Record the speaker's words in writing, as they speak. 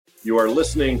You are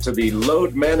listening to the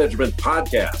Load Management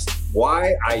Podcast.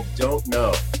 Why? I don't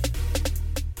know.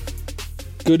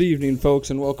 Good evening,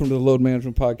 folks, and welcome to the Load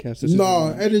Management Podcast.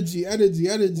 Energy.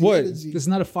 What? Energy. This is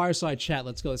not a fireside chat.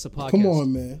 Let's go. It's a podcast. Come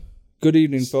on, man. Good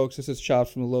evening, folks. This is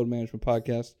Chopz from the Load Management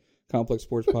Podcast, Complex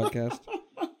Sports Podcast.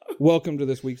 Welcome to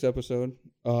this week's episode.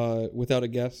 Without a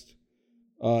guest,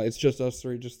 it's just us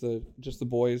three, just the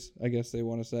boys, I guess they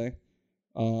want to say.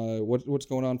 What's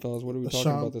going on, fellas? What are we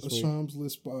talking about this week? Shams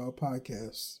List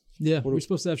podcast. Yeah, we're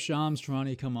supposed to have Shams,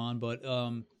 Tarani come on, but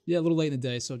yeah, a little late in the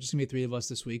day, so just gonna be three of us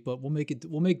this week. But we'll make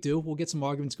do. We'll get some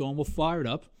arguments going. We'll fire it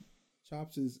up.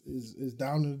 Chopz is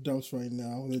down in the dumps right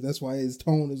now. That's why his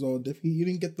tone is all different. You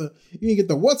didn't get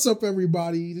the what's up,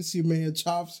 everybody. This is your man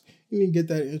Chopz. You didn't get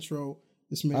that intro.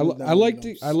 This man. I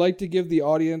like to give the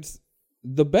audience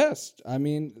the best. I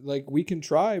mean, like, we can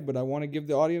try, but I want to give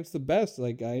the audience the best.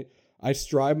 Like, I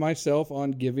strive myself on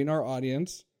giving our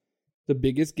audience the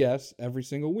biggest guess every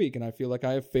single week, and I feel like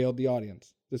I have failed the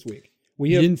audience this week.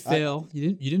 You didn't fail,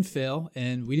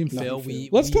 and we didn't fail.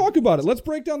 Let's talk about it. Let's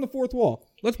break down the fourth wall.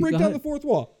 The fourth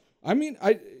wall. I mean,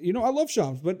 I love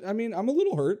Shams, but I mean, I'm a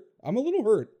little hurt.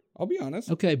 I'll be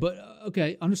honest. Okay, but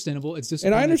understandable. It's just,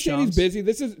 and I understand he's busy.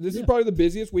 This is probably the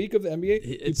busiest week of the NBA.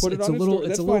 It's a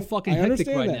little fucking hectic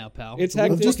right now, pal. It's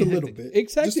hectic, just a little bit.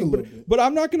 It's hectic, but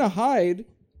I'm not going to hide.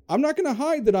 I'm not going to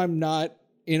hide that I'm not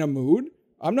in a mood.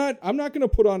 I'm not going to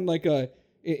put on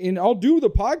and I'll do the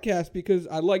podcast because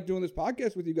I like doing this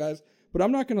podcast with you guys, but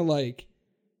I'm not going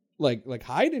to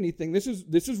hide anything. This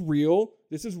is real.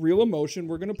 This is real emotion.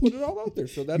 We're going to put it all out there.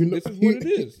 So this is what it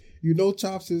is.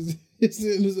 Chopz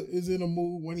is in a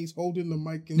mood when he's holding the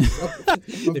mic.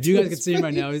 If you guys can see him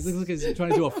right now, he's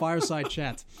trying to do a fireside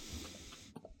chat.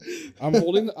 I'm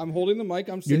holding the mic.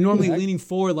 You're normally leaning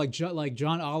forward like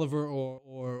John Oliver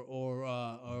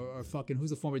or fucking,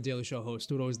 who's the former Daily Show host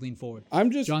who would always lean forward?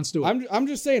 Jon Stewart. I'm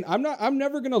just saying, I'm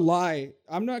never gonna lie.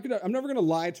 I'm never gonna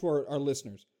lie to our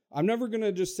listeners. I'm never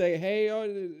gonna just say, hey,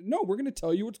 no, we're gonna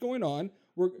tell you what's going on.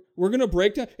 We're gonna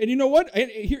break down. And you know what?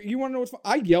 And here, you want to know what's fun?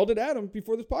 I yelled at Adam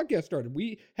before this podcast started.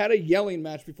 We had a yelling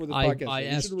match before this podcast started. I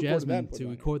asked Jasmine to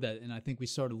record that, and I think we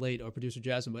started late, our producer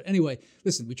Jasmine. But anyway,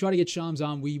 listen, we tried to get Shams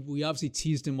on. We obviously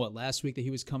teased him, last week that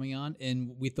he was coming on,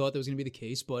 and we thought that was going to be the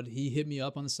case. But he hit me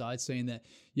up on the side saying that,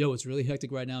 yo, it's really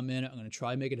hectic right now, man. I'm going to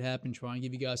try and make it happen, try and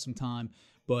give you guys some time.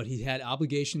 But he had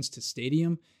obligations to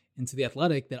Stadium and to The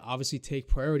Athletic that obviously take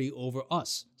priority over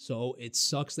us. So it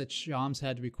sucks that Shams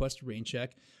had to request a rain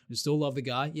check. We still love the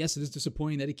guy. Yes, it is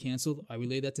disappointing that he canceled. I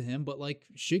relayed that to him, but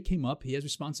shit came up. He has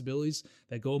responsibilities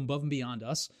that go above and beyond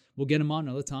us. We'll get him on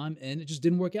another time, and it just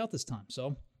didn't work out this time.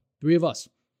 So, three of us.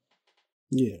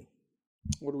 Yeah.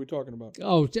 What are we talking about?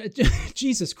 Oh,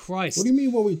 Jesus Christ. What do you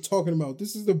mean what we talking about?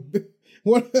 This is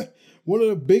one of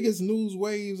the biggest news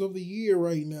waves of the year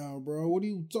right now, bro. What are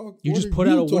you talking? You just put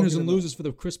out a winners and losers for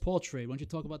the Chris Paul trade. Why don't you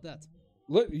talk about that?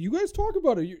 Let you guys talk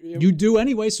about it. You do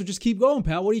anyway, so just keep going,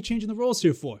 pal. What are you changing the roles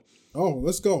here for? Oh,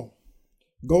 let's go.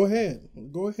 Go ahead.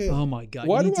 Oh my God.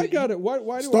 Why do I got it? Why do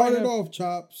I start it off,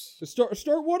 Chopz?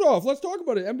 Start what off? Let's talk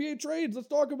about it. NBA trades. Let's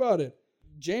talk about it.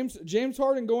 James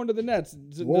Harden going to the Nets.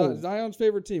 Zion's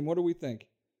favorite team. What do we think?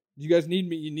 You guys need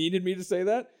me? You needed me to say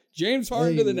that? James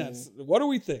Harden to the Nets. What do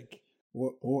we think?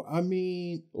 Well,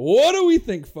 what do we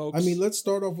think, folks? I mean, let's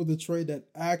start off with the trade that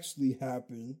actually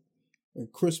happened. And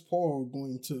Chris Paul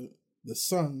going to the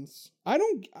Suns. I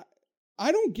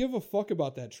don't give a fuck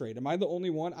about that trade. Am I the only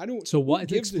one? I don't. So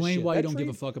what? Explain why you don't give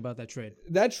a fuck about that trade.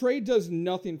 That trade does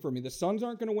nothing for me. The Suns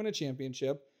aren't going to win a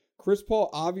championship. Chris Paul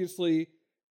obviously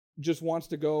just wants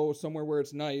to go somewhere where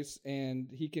it's nice, and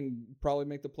he can probably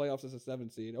make the playoffs as a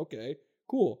 7th seed. Okay,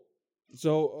 cool.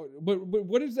 So, but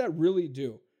what does that really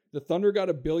do? The Thunder got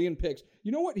 1 billion picks.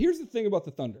 You know what? Here's the thing about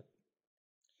the Thunder.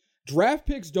 Draft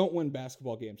picks don't win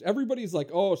basketball games. Everybody's like,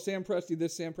 oh, Sam Presti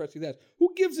this, Sam Presti that.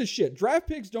 Who gives a shit? Draft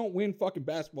picks don't win fucking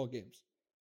basketball games.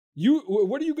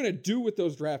 What are you going to do with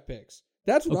those draft picks?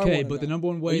 That's what I want to know. Okay, but the number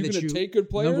one way that you take good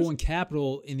players? Number one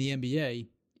capital in the NBA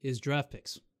is draft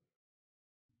picks.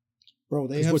 Bro,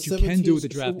 they have what 17, you can do with the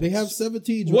draft picks. They have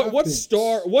 17 draft picks.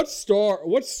 What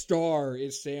star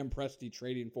is Sam Presti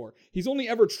trading for? He's only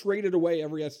ever traded away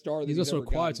every star that he's also ever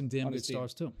acquired some damn good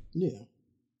stars too. Yeah.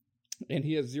 And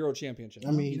he has 0 championships.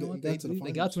 I mean, you know what? They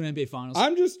got to an NBA Finals.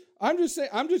 I'm just saying.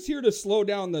 I'm just here to slow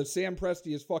down the Sam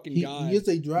Presti is fucking God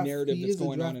narrative that's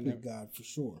going on in there. God for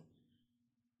sure.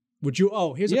 Would you?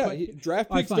 Oh, here's a question.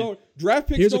 Draft picks don't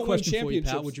win championships. For you,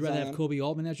 Pat. Would you rather have Kobe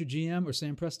Altman as your GM or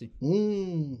Sam Presti?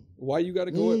 Why you got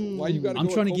to go? Why you got to? I'm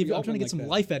trying to get some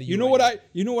life out of you. You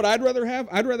know what I'd rather have?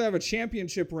 I'd rather have a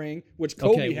championship ring, which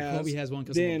Kobe has. Kobe has one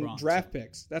because than draft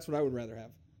picks. That's what I would rather have.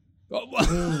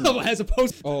 As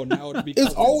opposed to... Oh, now it'd be.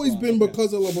 It's always been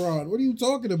because of LeBron. What are you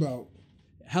talking about?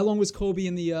 How long was Kobe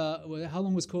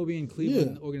in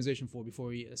Cleveland organization for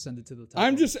before he ascended to the top?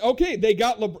 I'm just okay. They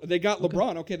got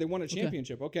LeBron. Okay, they won a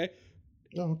championship. Okay.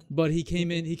 Oh, okay. But he came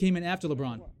in after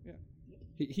LeBron. Yeah.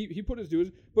 He put his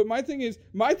dues. But my thing is,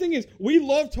 we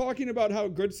love talking about how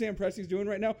good Sam Presti's doing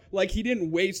right now. Like he didn't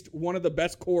waste one of the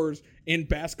best cores in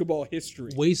basketball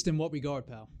history. Waste in what regard,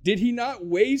 pal? Did he not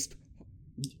waste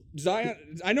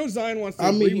Zion? I know Zion wants to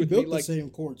agree with me. He built the same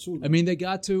core too. I mean, they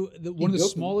got to one of the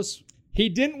smallest. He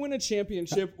didn't win a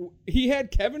championship. He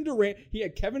had Kevin Durant,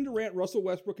 Russell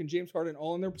Westbrook, and James Harden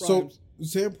all in their primes. So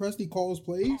Sam Presti calls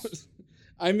plays.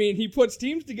 I mean, he puts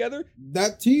teams together.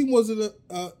 That team was in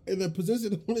a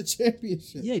position to win a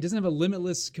championship. Yeah, he doesn't have a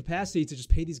limitless capacity to just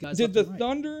pay these guys. Did the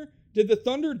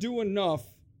Thunder do enough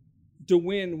to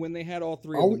win when they had all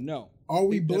three of them? No. Are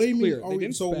we blaming?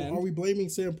 Are we blaming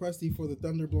Sam Presti for the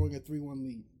Thunder blowing a 3-1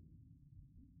 lead?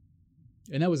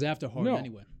 And that was after Harden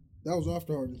anyway. That was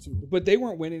after Harden too. But they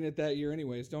weren't winning it that year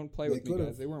anyways. Don't play with me,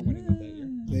 guys. They weren't winning it that year.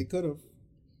 They could have.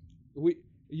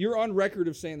 You're on record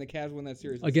of saying the Cavs win that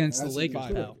series against the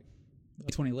Lakers, pal.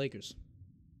 20 Lakers.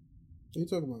 What are you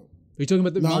talking about? Are you talking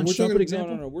about the non-Shumpert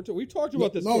example? No. We've talked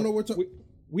about this. We're talking.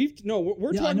 We're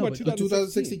talking about the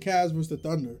 2016 Cavs versus the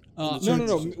Thunder.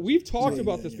 No. We've talked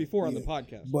about this before on the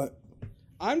podcast. But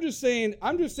I'm just saying.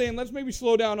 Let's maybe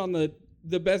slow down on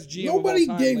the best GM. Nobody of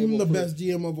all time gave him the best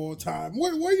GM of all time.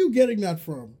 Where are you getting that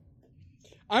from?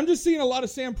 I'm just seeing a lot of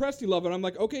Sam Presti love, and I'm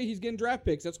like, okay, he's getting draft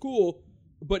picks. That's cool,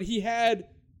 but he had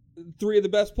three of the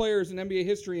best players in NBA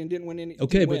history and didn't win any.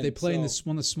 Okay, but they play in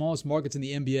one of the smallest markets in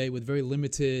the NBA with very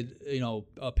limited,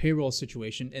 payroll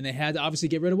situation, and they had to obviously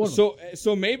get rid of one of them.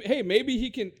 So maybe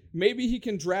he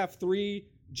can draft three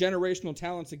generational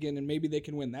talents again, and maybe they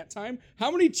can win that time.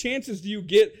 How many chances do you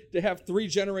get to have three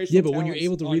generational talents? Yeah, but when you're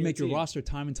able to remake your roster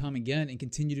time and time again and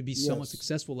continue to be somewhat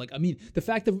successful, the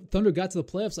fact that Thunder got to the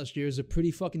playoffs last year is a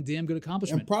pretty fucking damn good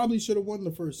accomplishment. And probably should have won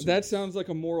the first series. That sounds like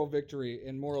a moral victory,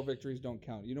 and moral victories don't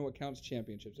count. You know what counts?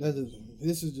 Championships.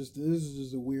 This is just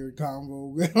a weird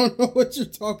convo. I don't know what you're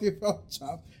talking about,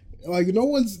 Chop. Like no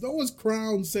one's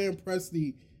crowned Sam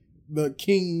Presti the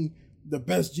king, the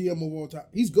best GM of all time.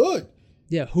 He's good.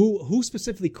 Yeah, who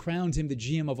specifically crowned him the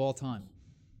GM of all time?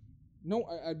 No,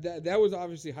 that was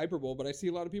obviously hyperbole, but I see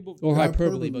a lot of people... Or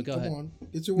hyperbole, but go ahead. Come on,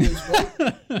 get your words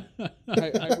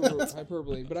right.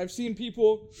 Hyperbole. But I've seen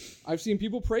people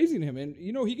praising him, and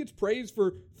he gets praised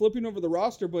for flipping over the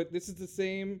roster, but this is the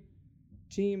same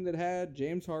team that had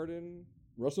James Harden,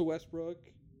 Russell Westbrook,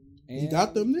 and he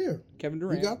got them there. Kevin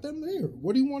Durant. He got them there.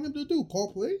 What do you want him to do?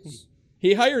 Call plays?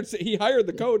 He hired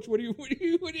the coach. What do you?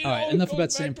 All right, enough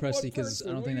about Sam Presti because I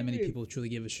don't think that many people truly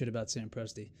give a shit about Sam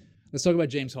Presti. Let's talk about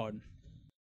James Harden.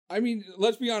 I mean,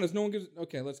 let's be honest. No one gives.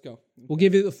 Okay, let's go. We'll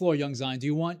give you the floor, young Zion. Do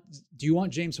you want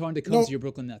James Harden to come to your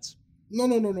Brooklyn Nets? No.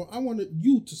 I wanted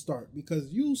you to start because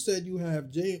you said you have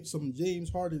some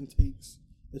James Harden takes.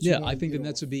 I think the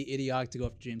Nets would be idiotic to go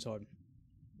after James Harden.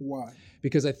 Why?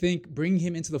 Because I think bringing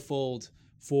him into the fold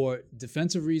for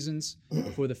defensive reasons,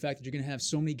 for the fact that you're going to have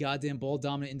so many goddamn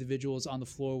ball-dominant individuals on the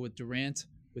floor with Durant,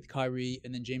 with Kyrie,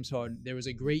 and then James Harden. There was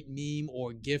a great meme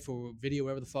or GIF or video,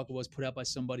 whatever the fuck it was, put out by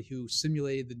somebody who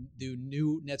simulated the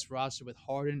new Nets roster with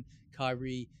Harden,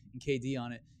 Kyrie, and KD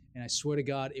on it. And I swear to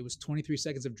God, it was 23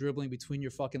 seconds of dribbling between your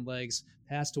fucking legs,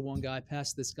 pass to one guy, pass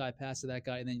to this guy, pass to that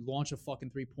guy, and then launch a fucking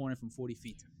three-pointer from 40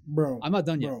 feet. Bro. I'm not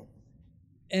done yet.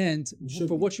 And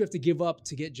for what you have to give up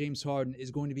to get James Harden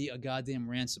is going to be a goddamn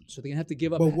ransom. So they're going to have to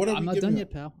give up. But what I'm not done yet,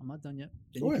 pal. I'm not done yet.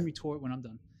 Then you can retort when I'm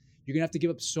done. You're going to have to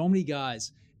give up so many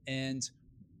guys. And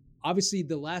obviously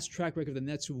the last track record of the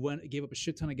Nets who gave up a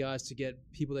shit ton of guys to get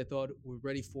people they thought were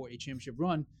ready for a championship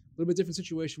run. A little bit different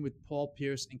situation with Paul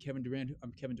Pierce and Kevin Durant.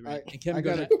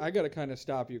 I got to kind of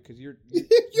stop you because you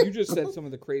just said some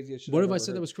of the craziest shit. What have I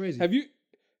said that was crazy?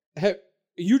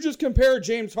 You just compared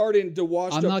James Harden to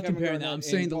washed up. I'm not Kevin comparing Garnett that. I'm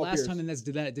saying the Paul last Pierce. time the Nets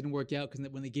did that, it didn't work out because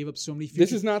when they gave up so many.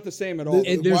 This is not the same at all.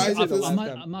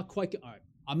 I'm not quite. All right.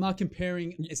 I'm not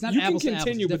comparing. It's not apples to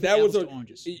apples. But that was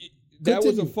oranges. That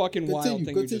was a fucking wild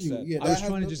thing you just said. Yeah, I was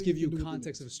trying to just give you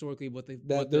context of historically what they.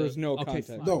 There was no context.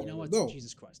 Fine. You know what?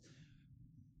 Jesus Christ.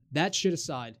 That shit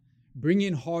aside, bring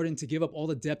in Harden to give up all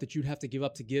the depth that you'd have to give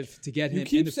up to get him. You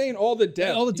keep saying all the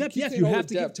depth. All the depth. Yes, you have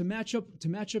to give to match up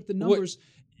the numbers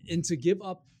and to give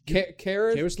up.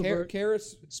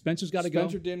 Karras, Spencer's got to go.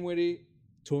 Spencer Dinwiddie,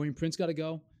 Taurean Prince got to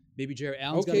go. Maybe Jared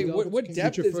Allen's got to go. What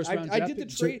depth is? I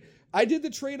did the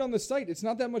trade on the site. It's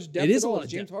not that much depth. It is at all. a lot of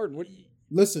James depth. Harden.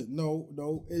 Listen, no,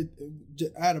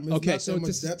 Adam. It's not so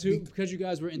much depth. Because you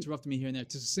guys were interrupting me here and there,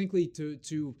 to succinctly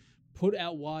to put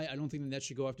out why I don't think the Nets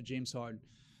should go after James Harden.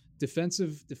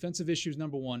 defensive issues,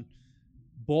 number one.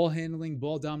 Ball handling,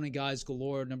 ball dominant guys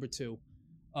galore, number two.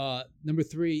 Number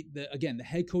three, the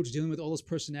head coach dealing with all those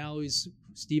personalities.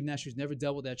 Steve Nash has never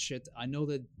dealt with that shit. I know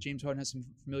that James Harden has some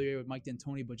familiarity with Mike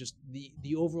D'Antoni, but just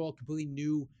the overall completely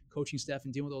new coaching staff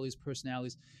and dealing with all these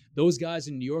personalities. Those guys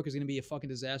in New York is going to be a fucking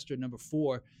disaster, number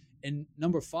four. And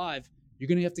number five, you're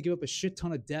going to have to give up a shit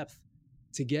ton of depth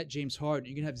to get James Harden.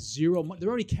 You're going to have zero money. They're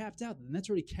already capped out. The Nets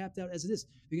are already capped out as it is.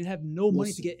 You're going to have no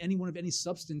money to get anyone of any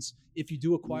substance if you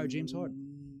do acquire James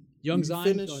Harden. Young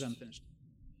Zion, go ahead, I'm finished.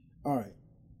 All right.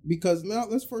 Because now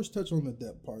let's first touch on the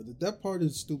depth part. The depth part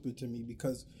is stupid to me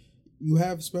because you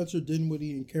have Spencer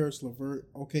Dinwiddie and Karis LeVert.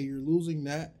 Okay, you're losing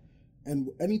that. And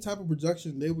any type of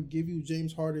production they would give you,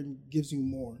 James Harden gives you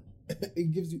more.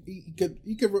 It gives you he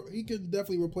could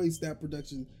definitely replace that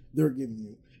production they're giving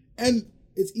you. And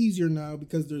it's easier now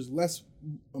because there's less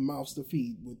mouths to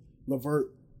feed with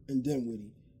LeVert and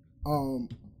Dinwiddie.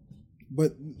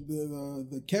 But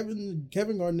the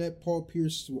Kevin Garnett, Paul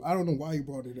Pierce, I don't know why you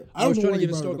brought it up. I was trying to give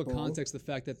historical context, the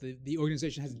fact that the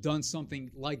organization has done something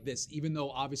like this, even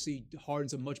though obviously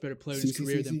Harden's a much better player in his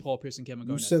career than Paul Pierce and Kevin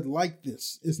Garnett. You said like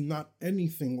this. It's not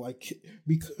anything like it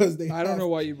because I don't know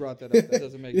why you brought that up. That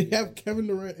doesn't make sense. They have Kevin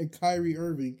Durant and Kyrie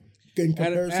Irving in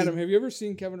comparison. Adam, have you ever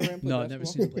seen Kevin Durant play basketball? No, I've never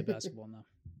seen him play basketball, no.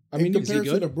 I mean, in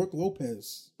comparison to Brook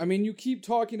Lopez. I mean, you keep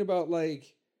talking about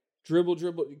like dribble.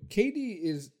 KD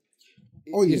is...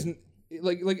 Oh yeah,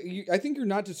 I think you're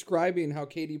not describing how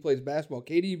KD plays basketball.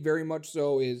 KD very much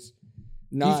so is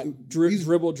not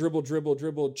dribble,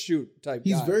 shoot type.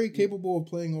 He's guy. very capable of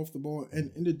playing off the ball,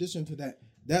 and in addition to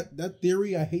that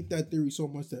theory, I hate that theory so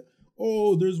much that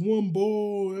there's one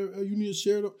ball, you need to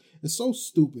share it. It's so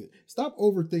stupid. Stop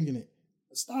overthinking it.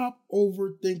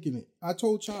 I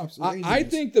told Chopz. I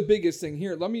think the biggest thing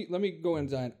here. Let me go in,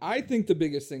 Zion. I think the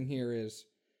biggest thing here is,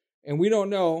 and we don't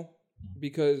know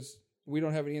because we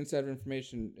don't have any insider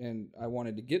information, and I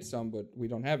wanted to get some, but we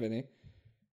don't have any,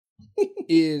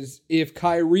 is if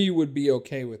Kyrie would be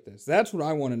okay with this. That's what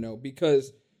I want to know,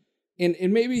 because, and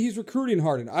maybe he's recruiting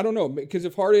Harden. I don't know, because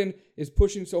if Harden is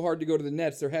pushing so hard to go to the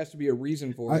Nets, there has to be a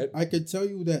reason for it. I could tell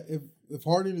you that if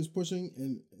Harden is pushing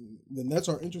and the Nets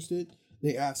are interested,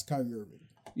 they ask Kyrie Irving.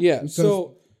 Yeah, because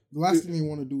so the last thing they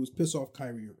want to do is piss off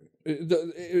Kyrie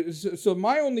Irving. So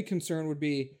my only concern would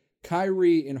be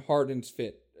Kyrie and Harden's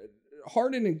fit.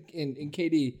 Harden and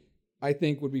KD, I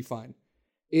think, would be fine.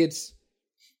 It's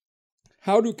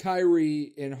how do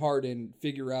Kyrie and Harden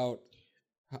figure out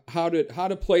how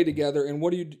to play together, and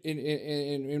what do you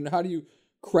and how do you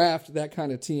craft that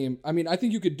kind of team? I mean, I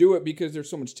think you could do it because there's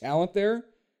so much talent there,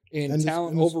 and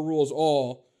talent overrules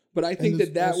all. But I think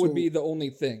that would be the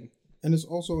only thing. And it's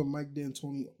also a Mike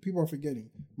D'Antoni. People are forgetting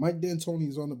Mike D'Antoni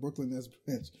is on the Brooklyn Nets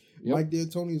bench. Yep. Mike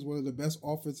D'Antoni is one of the best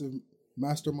offensive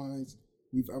masterminds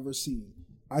we've ever seen.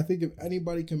 I think if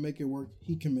anybody can make it work,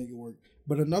 he can make it work.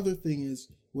 But another thing is,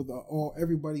 with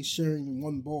everybody sharing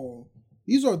one ball,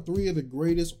 these are three of the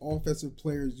greatest offensive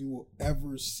players you will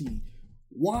ever see.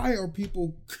 Why are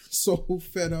people so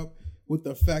fed up with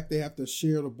the fact they have to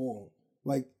share the ball?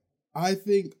 Like, I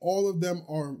think all of them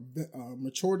are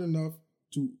matured enough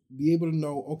to be able to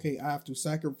know, okay, I have to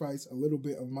sacrifice a little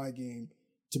bit of my game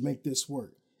to make this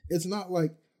work. It's not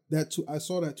like I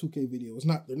saw that 2K video.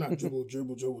 They're not dribble,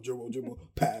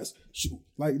 pass, shoot.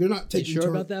 Like, they're not taking. You sure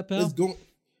about that, pal?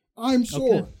 I'm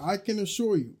sure. Okay. I can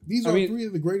assure you. These are three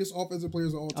of the greatest offensive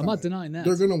players of all time. I'm not denying that.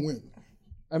 They're gonna win.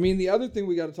 I mean, the other thing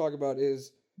we got to talk about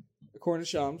is, according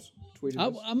to Chopz, tweeted.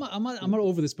 I'm not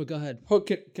over this, but go ahead. Oh,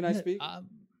 can I speak?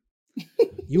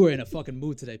 You were in a fucking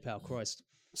mood today, pal. Christ.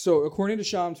 So, according to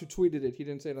Chopz, who tweeted it, he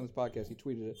didn't say it on this podcast. He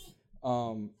tweeted it.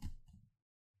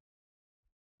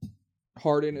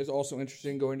 Harden is also interested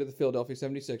in going to the Philadelphia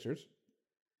 76ers,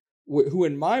 who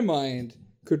in my mind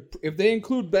could, if they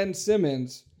include Ben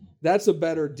Simmons, that's a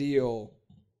better deal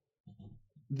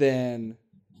than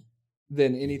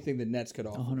anything the Nets could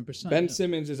offer. 100%. Ben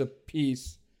Simmons is a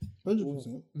piece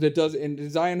 100%. that does,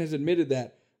 and Zion has admitted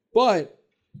that. But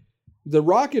the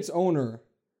Rockets owner,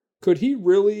 could he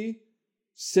really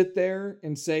sit there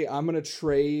and say, I'm going to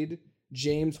trade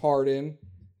James Harden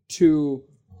to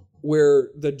where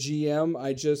the GM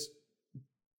I just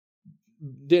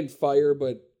didn't fire,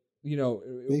 but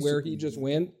where he just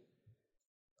went?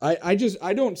 I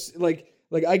don't like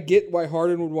I get why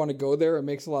Harden would want to go there. It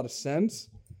makes a lot of sense.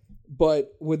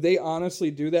 But would they honestly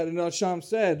do that? And as Sham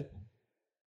said,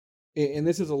 and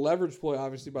this is a leverage play,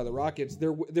 obviously, by the Rockets,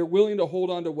 they're willing to hold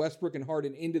on to Westbrook and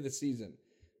Harden into the season,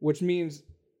 which means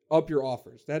up your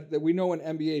offers. That we know in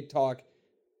NBA talk,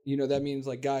 that means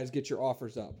like, guys, get your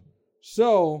offers up.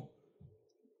 So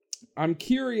I'm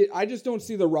curious. I just don't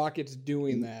see the Rockets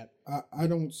doing that. I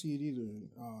don't see it either.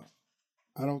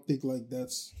 I don't think like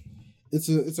that's.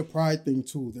 It's a pride thing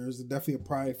too. There's definitely a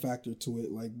pride factor to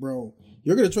it. Like, bro,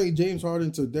 you're gonna trade James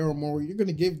Harden to Daryl Morey. You're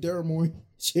gonna give Daryl Morey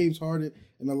James Harden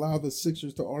and allow the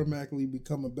Sixers to automatically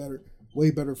become a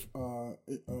way better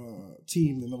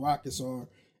team than the Rockets are,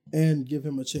 and give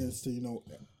him a chance to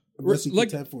contend for a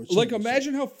championship. Like,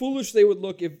 imagine how foolish they would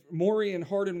look if Morey and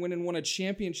Harden went and won a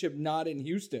championship not in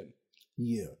Houston.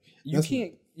 Yeah, you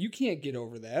can't get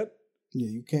over that. Yeah,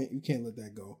 you can't let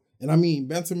that go. And I mean,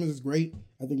 Ben Simmons is great.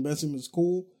 I think Ben Simmons is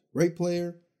cool, great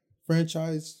player,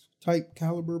 franchise type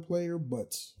caliber player,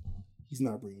 but he's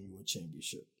not bringing you a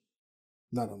championship.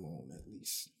 Not alone, at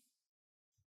least.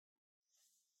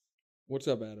 What's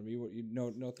up, Adam? You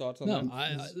no thoughts on that?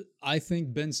 No, I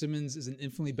think Ben Simmons is an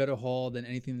infinitely better haul than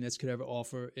anything the Nets could ever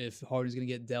offer if Harden's going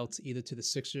to get dealt either to the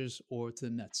Sixers or to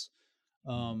the Nets.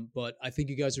 But I think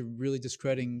you guys are really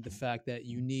discrediting the fact that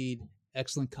you need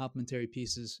excellent complementary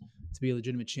pieces to be a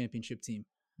legitimate championship team.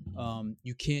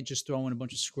 You can't just throw in a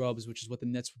bunch of scrubs, which is what the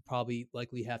Nets would probably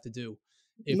likely have to do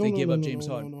if they give up James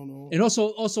Harden. No. And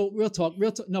also real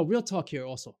talk here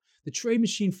also. The trade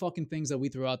machine fucking things that we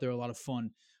throw out there are a lot of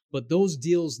fun, but those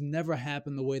deals never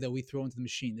happen the way that we throw into the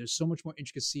machine. There's so much more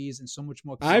intricacies and so much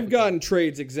more. I've gotten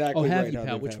trades exactly have right. You,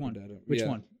 pal? Which one? Which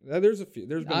one? There's a few.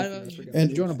 There's been a few.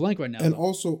 And drawing a blank right now. And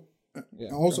also,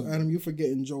 Adam, you're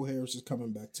forgetting Joe Harris is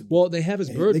coming back to. Well, they have his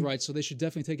bird rights, so they should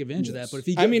definitely take advantage of that. But if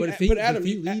he,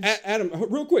 Adam,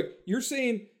 real quick, you're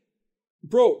saying,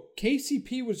 bro,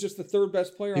 KCP was just the third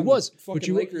best player. He was,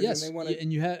 fucking Lakers, yes, and they wanted,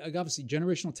 and you had obviously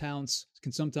generational talents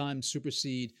can sometimes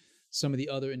supersede some of the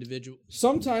other individuals.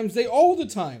 Sometimes all the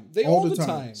time.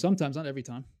 Sometimes, not every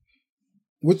time.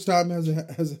 Which time has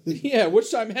it? Yeah,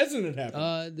 which time hasn't it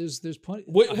happened? There's plenty.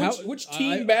 Which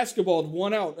team basketball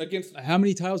won out against? How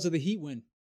many titles did the Heat win?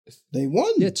 They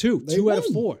won. Yeah, two out of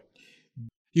 4.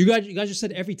 You guys just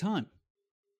said every time.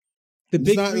 The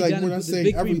big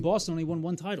three in Boston only won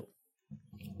 1 title.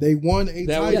 They won a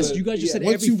title. Yes, you guys just said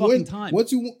every fucking time.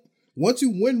 Once you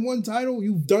win 1 title,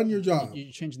 you've done your job.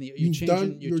 You're changing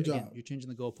your job. You're changing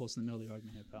the goalpost in the middle of the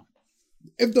argument here, pal.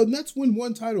 If the Nets win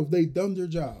 1 title, they've done their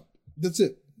job. That's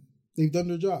it. They've done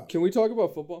their job. Can we talk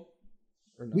about football?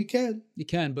 Or no? We can. You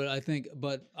can, but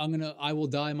I will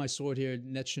die my sword here.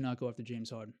 Nets should not go after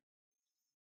James Harden.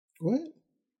 What?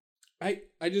 I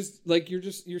just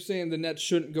you're saying the Nets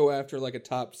shouldn't go after like a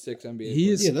top 6 NBA player. He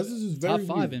is this is very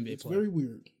top 5 weird. NBA It's player. very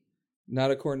weird.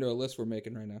 Not according to a list we're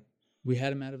making right now. We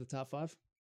had him out of the top 5.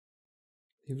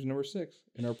 He was number 6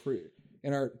 in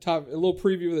our top. A little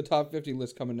preview of the top 50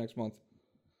 list coming next month.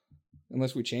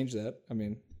 Unless we change that, I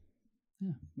mean.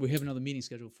 Yeah, we have another meeting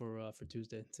scheduled for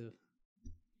Tuesday to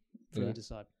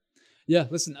decide. Yeah,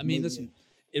 listen. I mean,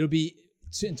 it'll be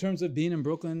in terms of being in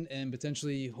Brooklyn and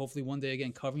potentially, hopefully, one day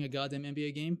again covering a goddamn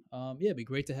NBA game. It'd be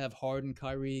great to have Harden,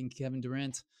 Kyrie, and Kevin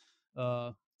Durant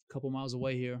a couple miles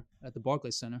away here at the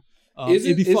Barclays Center. It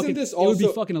would be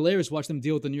fucking hilarious to watch them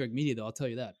deal with the New York media, though. I'll tell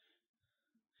you that.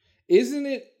 Isn't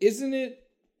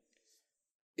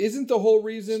the whole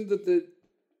reason that the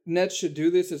Nets should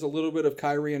do this is a little bit of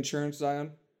Kyrie insurance,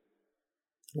 Zion?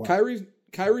 Wow.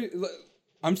 Kyrie,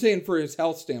 I'm saying for his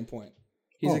health standpoint.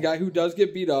 He's a guy who does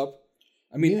get beat up.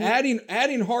 I mean,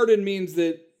 adding Harden means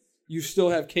that you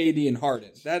still have KD and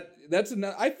Harden. That's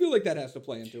enough. I feel like that has to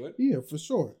play into it. Yeah, for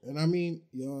sure. And I mean,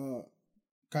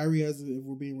 Kyrie has, if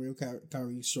we're being real,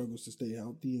 Kyrie struggles to stay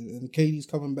healthy, and KD's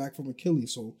coming back from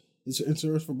Achilles, so it's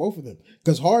insurance for both of them.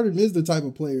 Because Harden is the type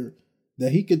of player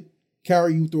that he could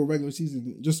carry you through a regular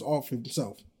season just off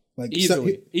himself. Like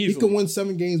easily. He can win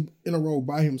 7 games in a row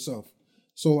by himself.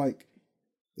 So like,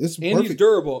 it's and perfect.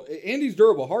 He's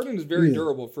durable. Harden is very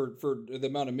durable for the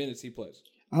amount of minutes he plays.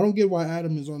 I don't get why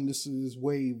Adam is on this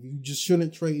wave. You just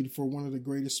shouldn't trade for one of the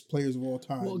greatest players of all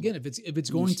time. Well, again, if it's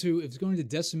going to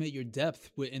decimate your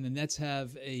depth, and the Nets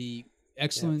have a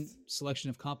excellent selection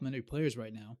of complementary players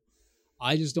right now,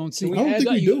 I just don't see.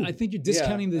 I think you're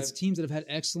discounting the teams that have had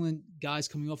excellent guys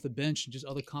coming off the bench and just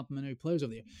other complementary players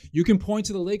over there. You can point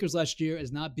to the Lakers last year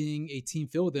as not being a team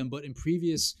filled with them, but in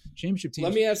previous championship teams.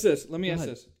 Let me ask this.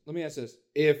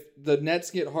 If the Nets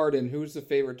get Harden, who's the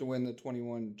favorite to win the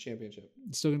 21 championship?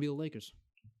 It's still going to be the Lakers.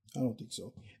 I don't think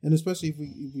so. And especially if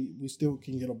we still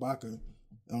can get Ibaka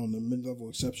on the mid-level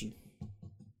exception.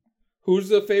 Who's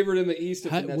the favorite in the East?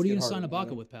 What are you going to sign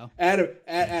Ibaka with, pal?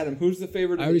 Adam, who's the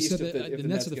favorite in the East? I already said that the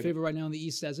Nets are the favorite right now in the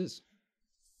East as is.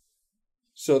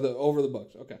 So over the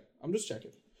Bucks. Okay, I'm just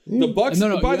checking. The Bucks.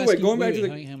 No, by the way, going back to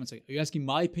hang on one second. Are you asking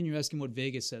my opinion? Or asking what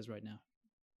Vegas says right now?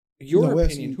 Your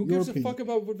opinion. Who gives a fuck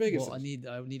about what Vegas says? I need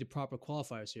a proper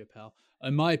qualifiers here, pal.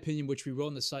 In my opinion, which we wrote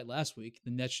on the site last week,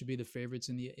 the Nets should be the favorites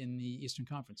in the Eastern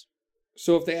Conference.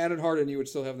 So if they added Harden, you would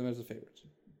still have them as the favorites.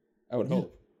 I would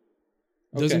hope.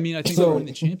 Doesn't mean I think they'll win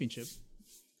the championship.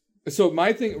 So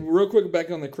my thing, real quick,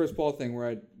 back on the Chris Paul thing,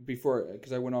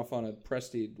 because I went off on a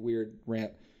Presti weird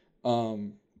rant.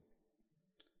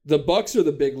 The Bucks are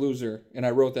the big loser, and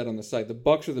I wrote that on the site. The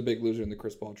Bucks are the big loser in the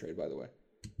Chris Paul trade, by the way.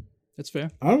 That's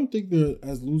fair. I don't think they're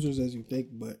as losers as you think,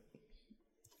 but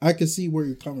I can see where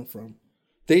you're coming from.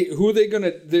 They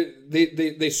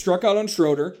struck out on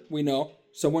Schroeder. We know.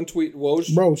 Someone tweet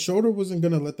Woj. Bro, Schroeder wasn't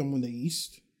gonna let them win the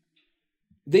East.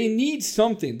 They need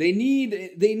something. They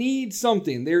need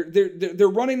something. They're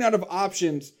running out of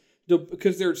options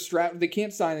because they're strapped. They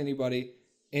can't sign anybody,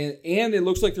 and it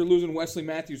looks like they're losing Wesley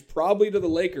Matthews probably to the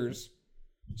Lakers.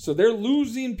 So they're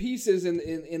losing pieces, and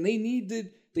they need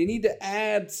to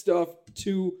add stuff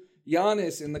to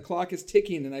Giannis, and the clock is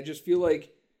ticking. And I just feel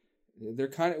like they're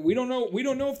kind of we don't know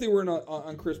if they were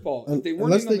on Chris Paul. If they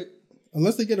weren't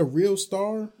unless they get a real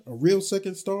star, a real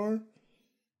second star.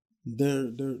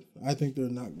 I think they're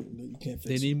not good. You can't fix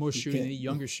They need more shooting. They need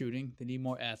younger shooting. They need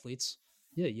more athletes.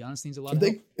 Yeah, Giannis needs a lot of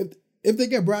help. If they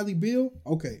get Bradley Beal,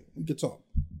 okay, we could talk.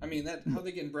 I mean, how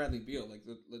they getting Bradley Beal?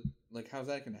 Like how's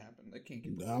that going to happen? They can't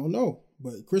get. I don't know,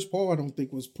 but Chris Paul, I don't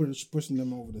think was pushing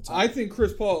them over the top. I think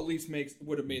Chris Paul at least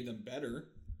would have made them better.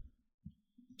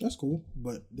 That's cool,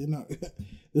 but they're not.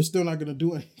 They're still not going to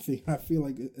do anything. I feel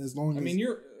like as long as. I mean,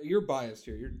 you're biased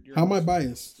here. You're how am I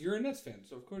biased? You're a Nets fan,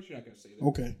 so of course you're not going to say that.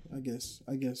 Okay, I guess.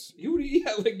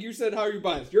 Like you said, how are you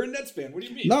biased? You're a Nets fan. What do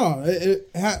you mean? No,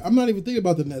 I'm not even thinking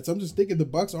about the Nets. I'm just thinking the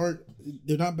Bucks aren't.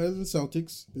 They're not better than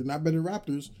Celtics. They're not better than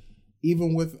Raptors,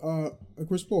 even with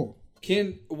Chris Paul.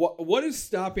 What is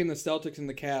stopping the Celtics and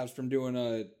the Cavs from doing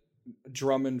a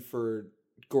Drummond for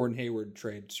Gordon Hayward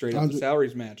trade straight up the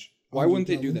salaries match? Why wouldn't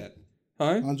they do that?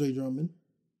 Huh? Andre Drummond.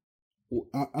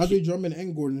 Andre Drummond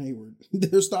and Gordon Hayward.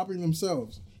 They're stopping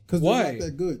themselves because they're not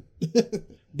that good.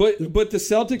 but the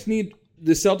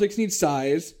Celtics need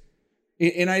size.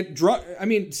 And I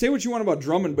mean, say what you want about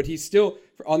Drummond, but he's still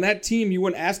on that team. You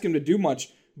wouldn't ask him to do much,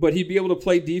 but he'd be able to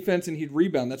play defense and he'd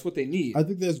rebound. That's what they need. I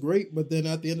think that's great, but then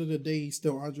at the end of the day, he's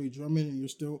still Andre Drummond, and you're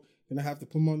still gonna have to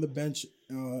put him on the bench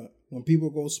when people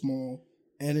go small.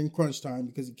 And in crunch time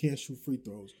because he can't shoot free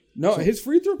throws. No, his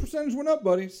free throw percentage went up,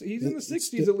 buddy. He's in the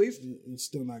 60s at least. It's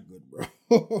still not good,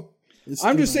 bro.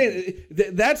 I'm just saying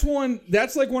that's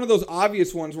like one of those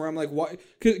obvious ones where I'm like, why?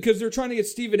 Because they're trying to get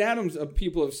Steven Adams.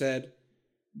 People have said,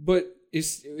 but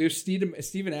is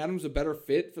Steven Adams a better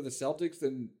fit for the Celtics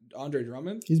than Andre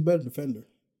Drummond? He's a better defender.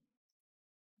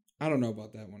 I don't know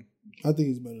about that one. I think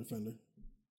he's a better defender.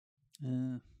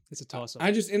 It's a toss-up.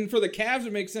 And for the Cavs,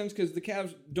 it makes sense because the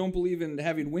Cavs don't believe in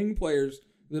having wing players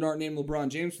that aren't named LeBron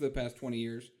James for the past 20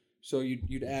 years. So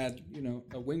you'd add,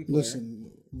 a wing player.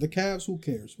 Listen, the Cavs, who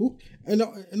cares? In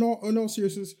all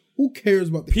seriousness, who cares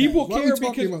about the People Cavs? Why care are we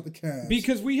talking about the Cavs?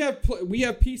 Because we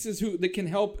have pieces that can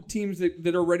help teams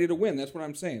that are ready to win. That's what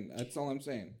I'm saying. That's all I'm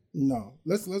saying. No,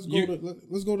 let's go to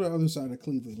the other side of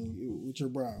Cleveland with your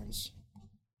Browns.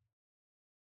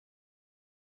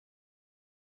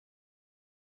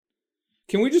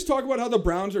 Can we just talk about how the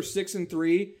Browns are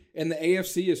 6-3 and the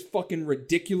AFC is fucking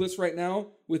ridiculous right now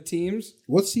with teams?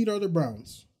 What seed are the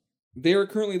Browns? They are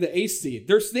currently the 8th seed.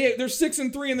 They're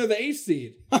 6-3 and they're the 8th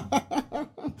seed. And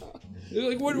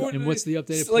what's the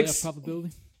updated playoff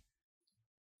probability?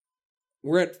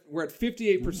 We're at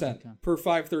 58% per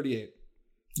 538.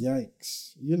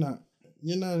 Yikes! You're not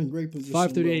in great position.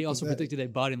 538 also predicted a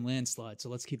Biden landslide, so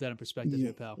let's keep that in perspective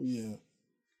here, pal. Yeah.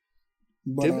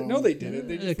 But, no, they didn't.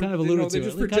 They just kind of alluded to it. They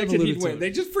just projected he'd win.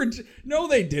 No,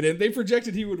 they didn't. They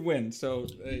projected he would win. So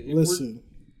listen,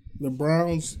 the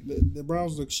Browns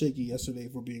looked shaky yesterday,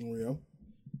 for being real.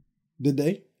 Did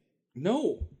they?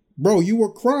 No, bro, you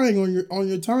were crying on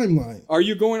your timeline. Are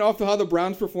you going off of how the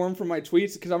Browns performed from my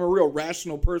tweets? Because I'm a real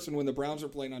rational person when the Browns are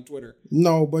playing on Twitter.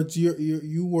 No, but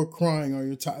you were crying on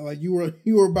your time, like you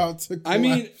were about to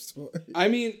collapse. I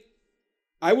mean.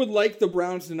 I would like the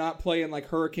Browns to not play in like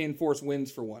hurricane force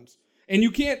winds for once. And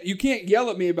you can't yell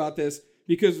at me about this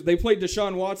because they played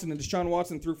Deshaun Watson and Deshaun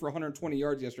Watson threw for 120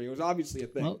 yards yesterday. It was obviously a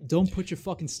thing. Well, don't put your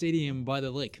fucking stadium by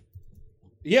the lake.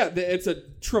 Yeah, it's a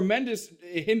tremendous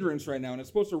hindrance right now, and it's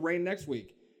supposed to rain next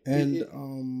week.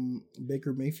 And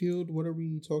Baker Mayfield, what are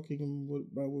we talking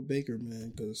about with Baker,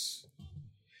 man? Because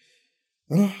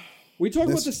we talk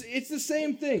about this. It's the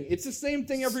same thing. It's the same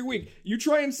thing every week. You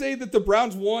try and say that the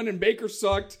Browns won and Baker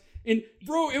sucked, and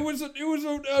bro, it was a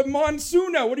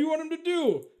monsoon out. What do you want him to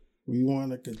do? We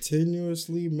want to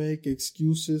continuously make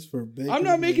excuses for Baker. I'm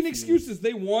not making excuses.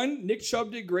 They won. Nick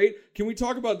Chubb did great. Can we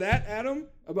talk about that, Adam?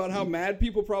 About how mad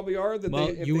people probably are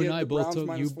that you and I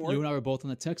were both on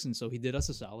the Texans, so he did us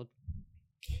a solid.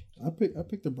 I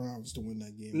picked the Browns to win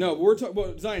that game. No, we're talking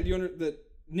about Zion. Do you understand that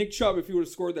Nick Chubb, if he would have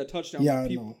scored that touchdown? Yeah, I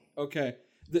know. Okay.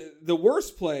 The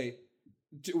worst play,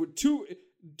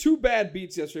 two bad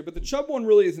beats yesterday, but the Chubb one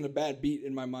really isn't a bad beat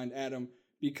in my mind, Adam,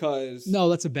 because no,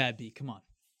 that's a bad beat. Come on.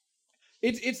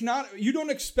 It's not. You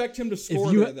don't expect him to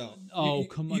score there though. Oh,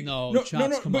 come on, no,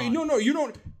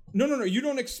 you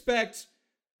don't expect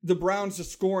the Browns to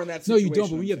score in that situation. No, you don't.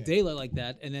 But when you have daylight like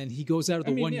that, and then he goes out of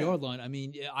the 1 yard line. I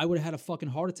mean, I would have had a fucking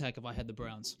heart attack if I had the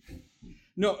Browns.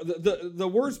 No, the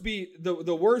worst beat.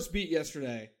 The worst beat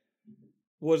yesterday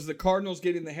was the Cardinals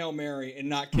getting the Hail Mary and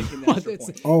not kicking the extra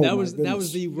point. That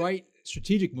was the right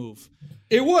strategic move.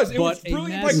 It was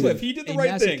brilliant by Cliff. He did the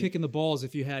right thing. Kicking the balls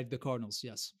if you had the Cardinals,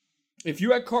 yes. If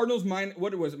you had Cardinals,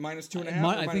 what was it, -2.5?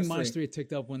 I think -3 it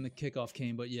ticked up when the kickoff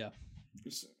came, but yeah.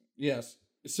 Yes.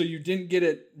 So you didn't get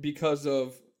it because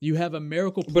of... You have a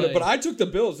miracle play. But I took the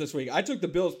Bills this week. I took the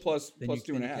Bills plus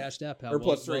 2.5. Cashed that, pal. Or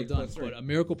plus three. But a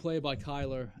miracle play by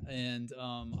Kyler, and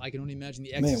I can only imagine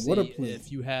the ecstasy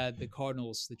if you had the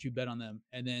Cardinals that you bet on them.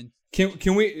 And then...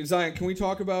 Can we, Zion, can we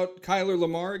talk about Kyler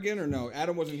Lamar again or no?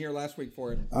 Adam wasn't here last week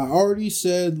for it. I already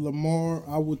said Lamar.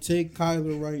 I will take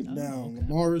Kyler right now. Okay.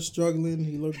 Lamar is struggling.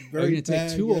 He looked very bad yesterday. Are you going to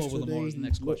take Tua over Lamar is the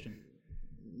next question?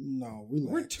 No,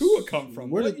 relax. Where'd Tua come from?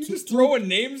 What, you just throwing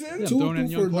names in? Yeah, Tua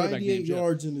threw for 98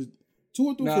 yards in the...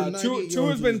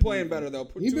 Tua's been playing better though.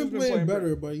 He's been playing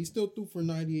better, but he still threw for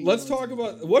 98. Let's talk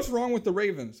about what's wrong with the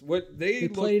Ravens. They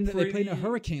played in a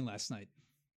hurricane last night.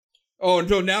 Oh,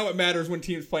 so now it matters when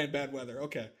teams play in bad weather.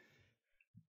 Okay.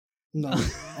 No.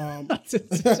 No,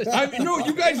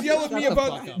 you guys yell at me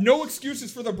about no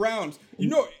excuses for the Browns.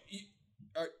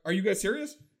 Are you guys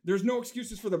serious? There's no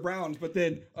excuses for the Browns, but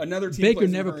then another team. Baker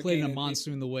never played in a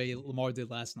monsoon the way Lamar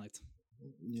did last night.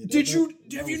 Yeah,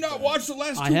 have you not watched the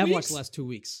last 2 weeks? I have watched the last 2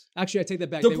 weeks. Actually, I take that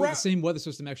back. The same weather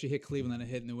system actually hit Cleveland than it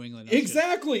hit New England.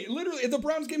 Exactly. Literally, the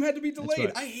Browns game had to be delayed.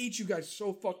 Right. I hate you guys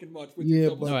so fucking much. All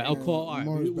right, I'll call. All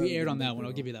right, we aired on that one.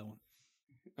 I'll give you that one.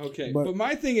 Okay, but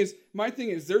my thing is,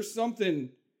 there's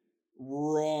something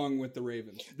wrong with the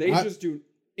Ravens. They just do.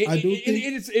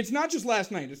 It's not just last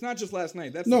night. It's not just last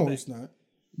night. That's no, it's not.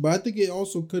 But I think it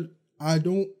also could. I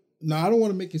don't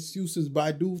want to make excuses, but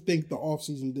I do think the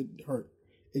offseason did hurt.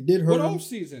 It did hurt. What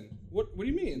offseason? What do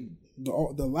you mean?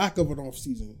 The lack of an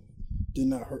offseason did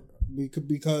not hurt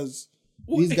because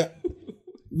these guys.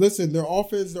 Listen, their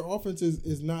offense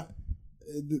is not.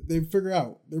 They figure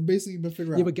out. They're basically been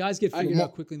figured out. Yeah, but guys get figured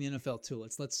out quickly in the NFL too.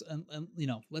 Let's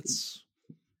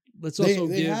also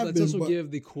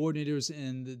give the coordinators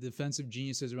and the defensive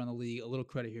geniuses around the league a little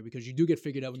credit here because you do get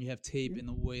figured out when you have tape in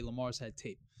the way Lamar's had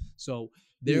tape. So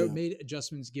they're made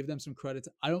adjustments. Give them some credit.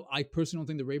 I personally don't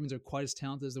think the Ravens are quite as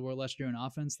talented as they were last year in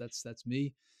offense. That's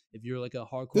me. If you're like a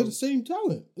hardcore, they're the same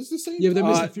talent. It's the same. Yeah, but they're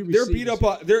missing a few receivers. They're beat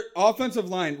up. Their offensive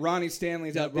line. Ronnie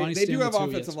Stanley's out. They do have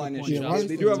offensive line issues.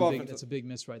 They do have offensive. That's a big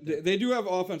miss right there. They do have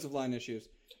offensive line issues.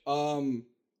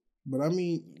 But I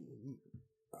mean,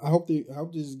 I hope they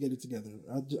just get it together.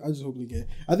 I just hope they get it.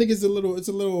 I think it's a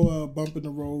little bump in the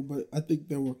road, but I think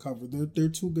they'll recover. They're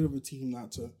too good of a team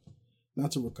not to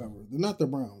recover. They're not the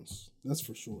Browns, that's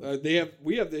for sure.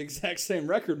 We have the exact same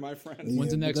record, my friend. Yeah,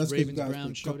 when's the next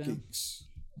Ravens-Browns showdown?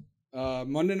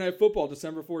 Monday Night Football,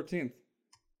 December 14th.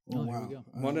 Oh wow! Here we go.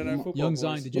 Monday Night Football. Young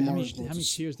Zion, how many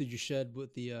tears did you shed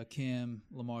with the Cam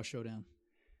Lamar showdown?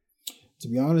 To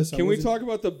be honest, can we talk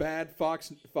about the bad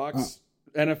Fox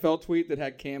NFL tweet that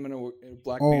had Cam in a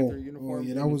Black Panther uniform? Oh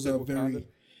yeah, that was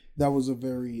a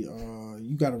very.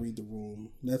 You got to read the room.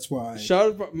 That's why.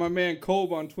 Shout out my man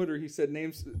Kolb on Twitter. He said,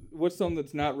 "Names what's something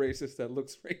that's not racist that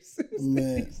looks racist."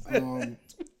 Man,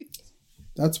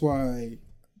 that's why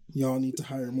y'all need to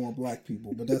hire more black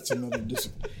people. But that's another.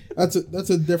 That's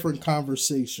a different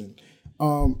conversation.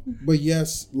 But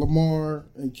yes, Lamar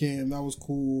and Cam, that was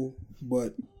cool,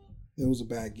 but. It was a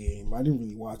bad game. I didn't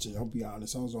really watch it. I'll be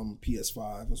honest. I was on PS5.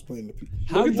 I was playing the.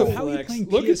 How are you playing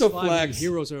PS5? Look at the flags.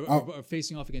 Heroes are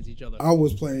facing off against each other. I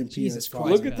was playing PS5.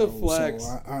 Look at the flags.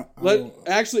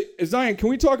 Actually, Zion, can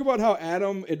we talk about how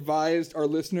Adam advised our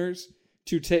listeners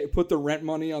to put the rent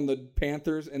money on the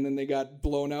Panthers, and then they got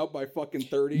blown out by fucking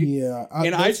 30? Yeah,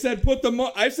 I said put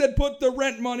the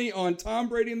rent money on Tom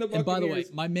Brady and the Buccaneers. And by the way,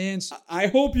 my man's. I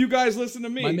hope you guys listen to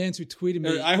me. My man's who tweeted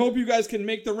me. I hope you guys can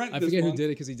make the rent. I forget who did it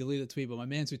because he deleted the tweet, but my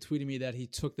man's who tweeted me that he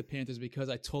took the Panthers because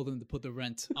I told him to put the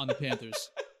rent on the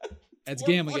Panthers. That's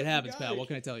gambling. It happens, pal. What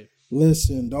can I tell you?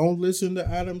 Listen, don't listen to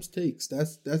Adam's takes.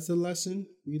 That's a lesson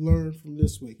we learned from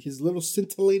this week. His little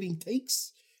scintillating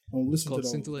takes. Don't listen to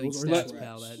those. Scintillating stats,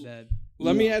 pal.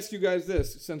 Let me ask you guys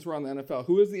this, since we're on the NFL.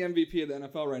 Who is the MVP of the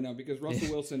NFL right now? Because Russell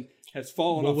Wilson has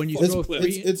fallen off a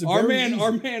cliff. Our man,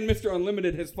 Mr.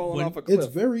 Unlimited, has fallen off a cliff. It's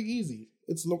very easy.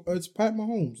 It's Pat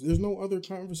Mahomes. There's no other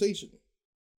conversation.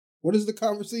 What is the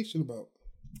conversation about?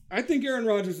 I think Aaron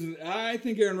Rodgers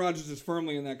is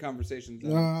firmly in that conversation.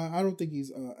 I don't think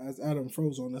he's as Adam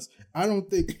froze on us. I don't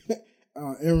think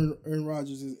Aaron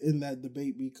Rodgers is in that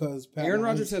debate because Aaron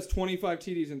Rodgers has 25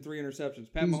 TDs and 3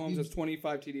 interceptions. Pat Mahomes has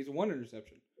 25 TDs and 1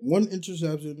 interception. 1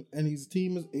 interception, and his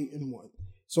team is 8-1.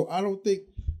 So I don't think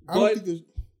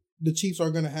the Chiefs are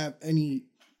going to have any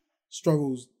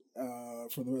struggles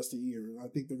for the rest of the year. I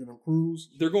think they're going to cruise.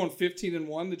 They're going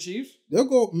 15-1. The Chiefs. They'll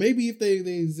go maybe if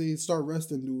they start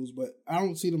resting dudes, but I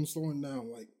don't see them slowing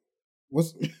down. Like,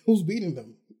 who's beating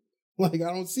them? Like,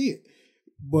 I don't see it.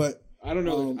 But I don't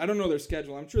know. I don't know their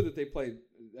schedule. I'm sure that they play.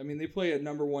 I mean, they play a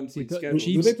number 1 seed schedule.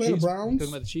 Do they play the Browns?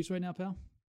 Talking about the Chiefs right now, pal.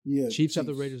 Yeah, Chiefs have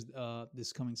the Raiders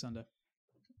this coming Sunday.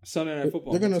 Sunday Night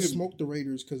Football. They're going to smoke the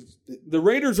Raiders because the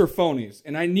Raiders are phonies,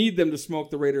 and I need them to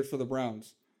smoke the Raiders for the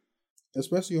Browns.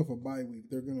 Especially off a bye week,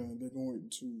 they're going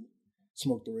to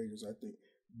smoke the Raiders, I think.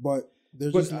 But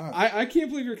they're just not. I can't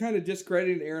believe you're kind of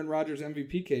discrediting Aaron Rodgers'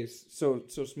 MVP case so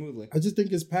smoothly. I just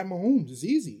think it's Pat Mahomes. It's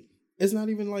easy. It's not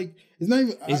even.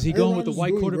 Is he going with the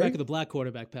white quarterback or the black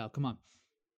quarterback, pal? Come on.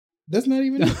 That's not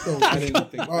even it, though. I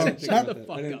didn't think about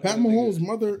that. Pat Mahomes'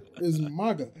 mother is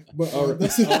MAGA. But all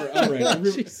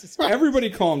right. Everybody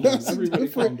calm down. Everybody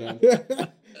calm down.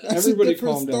 Everybody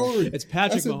calm down. It's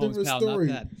Patrick Mahomes, pal, not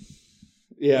Pat.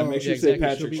 Yeah, make sure you say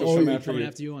Patrick. She'll come after you. Coming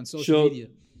after you on social media.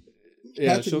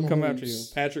 Yeah, she'll come after you.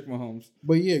 Patrick Mahomes.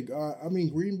 But yeah, I mean,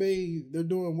 Green Bay, they're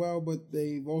doing well, but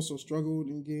they've also struggled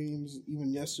in games,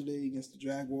 even yesterday against the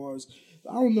Jaguars.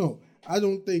 I don't know. I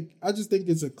just think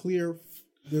it's a clear.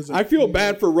 I feel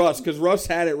bad for Russ because Russ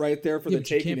had it right there for the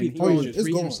taking. Can't be throwing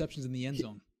 3 interceptions in the end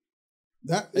zone.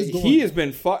 That is going. He has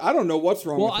been. I don't know what's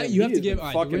wrong with him. You have to give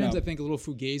the Rams, I think, a little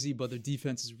fugazi, but their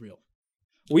defense is real.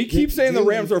 We keep saying the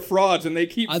Rams are frauds, and they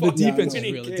keep. The defense is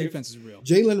real. The defense is real.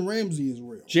 Jalen Ramsey is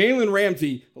real. Jalen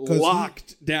Ramsey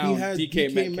locked down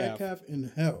DK Metcalf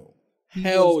in hell.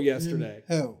 Yesterday.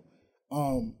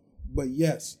 But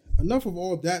yes, enough of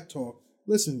all that talk.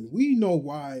 Listen, we know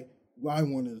why I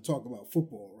wanted to talk about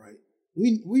football, right?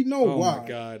 We know why. Oh my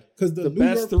God! Because the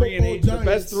best 3-8,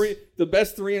 Giants, the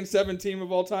best 3-7 team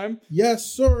of all time. Yes,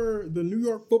 sir. The New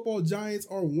York Football Giants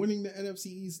are winning the NFC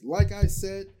East. Like I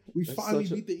said, we finally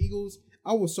beat the Eagles.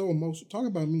 I was so emotional. Talk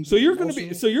about me. So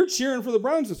you're cheering for the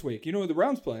Browns this week. You know who the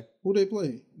Browns play? Who they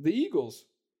play? The Eagles.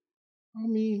 I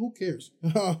mean, who cares?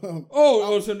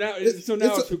 So now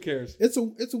it's who cares? It's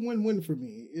a win-win for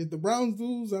me. If the Browns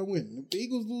lose, I win. If the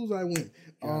Eagles lose, I win.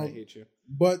 God, I hate you.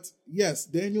 But yes,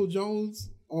 Daniel Jones.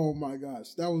 Oh my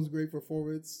gosh, that was great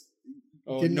performance.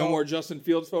 Oh, no more Justin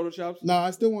Fields photoshops? No,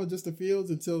 I still want Justin Fields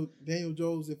until Daniel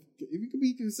Jones. If you can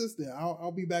be consistent,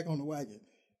 I'll be back on the wagon.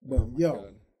 But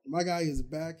my guy is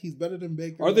back. He's better than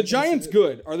Baker. Are the Giants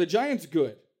good?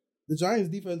 The Giants'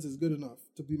 defense is good enough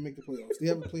to make the playoffs. They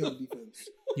have a playoff defense.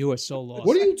 You are so lost.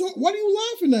 What are you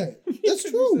laughing at? That's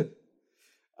true.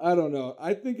 I don't know.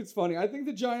 I think it's funny. I think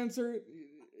the Giants are.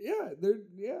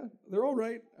 They're all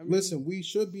right. I mean, listen, we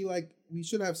should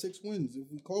have 6 wins if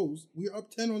we close. We're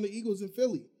up 10 on the Eagles in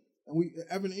Philly, and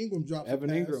Evan Ingram dropped.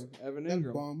 Evan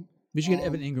Ingram. We should get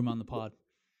Evan Ingram on the pod.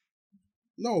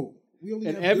 No.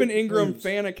 Evan Ingram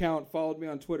fan account followed me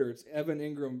on Twitter. It's Evan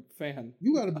Ingram fan.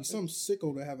 You got to be some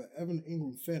sicko to have an Evan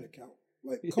Ingram fan account.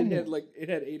 Like, it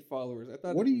had 8 followers. I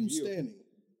thought. What are you standing?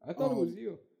 I thought it was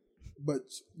you. But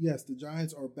yes, the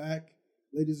Giants are back,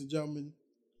 ladies and gentlemen.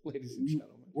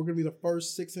 We're gonna be the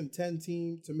first 6-10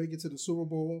 team to make it to the Super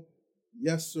Bowl.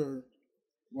 Yes, sir.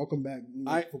 Welcome back.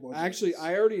 I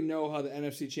already know how the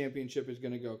NFC Championship is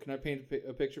gonna go. Can I paint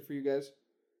a picture for you guys?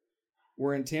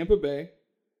 We're in Tampa Bay.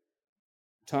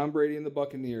 Tom Brady and the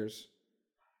Buccaneers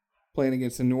playing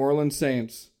against the New Orleans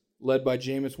Saints, led by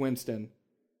Jameis Winston.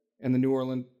 And the New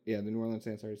Orleans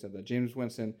Saints, I already said that.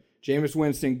 Jameis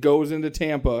Winston goes into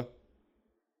Tampa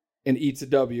and eats a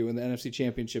W in the NFC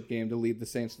Championship game to lead the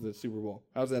Saints to the Super Bowl.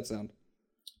 How's that sound?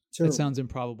 Terrible. That sounds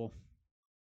improbable.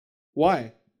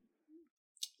 Why?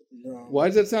 Why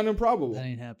does that sound improbable? That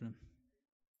ain't happening.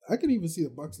 I could even see the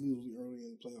Bucs losing early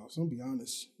in the playoffs. I'll be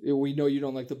honest. We know you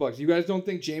don't like the Bucs. You guys don't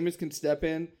think Jameis can step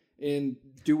in and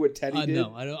do what Teddy did?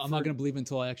 No, I'm not going to believe it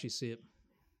until I actually see it.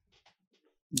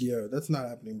 Yeah, that's not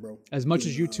happening, bro. As much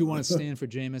as you two want to stand for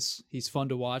Jameis, he's fun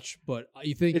to watch, but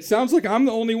you think it sounds like I'm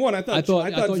the only one. I thought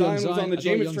Zion was on the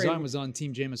Jameis train. Zion was on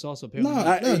Team Jameis also. Apparently,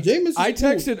 no, Jameis. I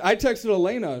texted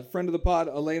Elena, friend of the pod,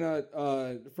 Elena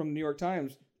from the New York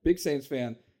Times, big Saints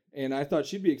fan. And I thought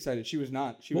she'd be excited. She was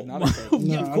not. She was not excited.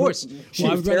 Yeah, of course. She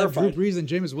was I'd rather have terrified. Drew Brees than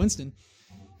Jameis Winston.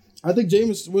 I think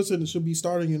Jameis Winston should be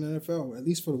starting in the NFL, at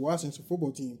least for the Washington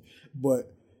football team.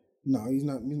 But no, he's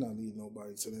not leading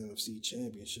nobody to the NFC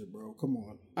Championship, bro. Come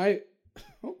on. Okay.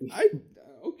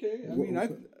 I mean,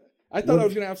 I thought I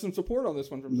was going to have some support on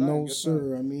this one from Zion. No,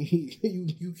 sir. I mean,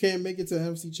 you can't make it to the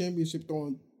NFC Championship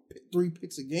throwing 3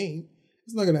 picks a game.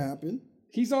 It's not going to happen.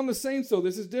 He's on the Saints, though.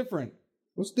 This is different.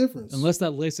 What's the difference? Unless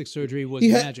that LASIK surgery was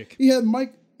magic. He had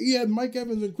Mike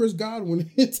Evans and Chris Godwin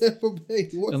in Tampa Bay.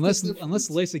 Unless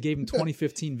LASIK gave him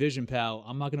 2015 vision, pal,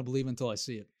 I'm not going to believe until I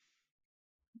see it.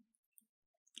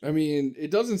 I mean, it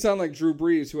doesn't sound like Drew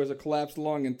Brees, who has a collapsed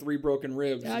lung and 3 broken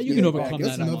ribs. Yeah, you can overcome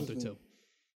that in a month or two.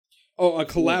 Oh, a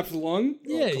collapsed lung?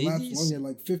 Yeah, collapsed lung at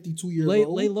like 52 years old.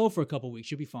 Lay low for a couple weeks.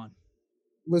 You'll be fine.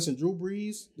 Listen, Drew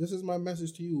Brees, this is my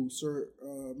message to you, sir,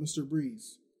 Mr.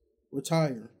 Brees.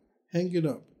 Retire. Hang it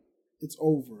up. It's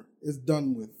over. It's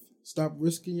done with. Stop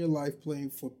risking your life playing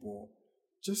football.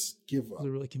 Just give up. It was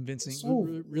a really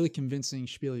convincing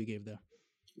spiel you gave there.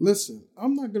 Listen,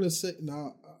 I'm not gonna say I'm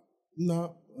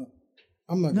not.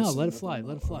 No, let it fly.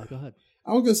 Let it fly. Go ahead.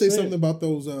 I was gonna say something about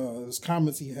those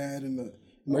comments he had in the.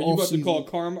 Are you about to call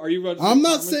karma? Are you about to? I'm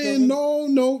not saying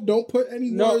no. Don't put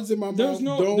any words in my mouth.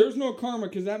 There's no karma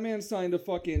because that man signed a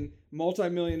fucking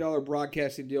multi-million-dollar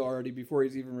broadcasting deal already before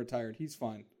he's even retired. He's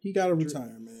fine. He got to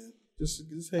retire, man. Just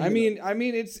hang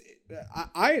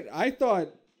I thought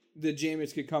that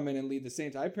Jameis could come in and lead the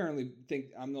Saints. I apparently think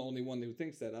I'm the only one who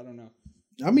thinks that. I don't know.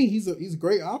 I mean, he's a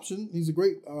great option. He's a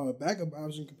great backup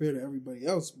option compared to everybody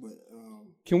else. But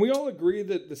can we all agree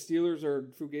that the Steelers are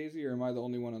fugazi, or am I the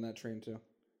only one on that train too?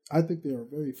 I think they are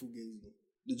very fugazi.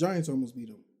 The Giants almost beat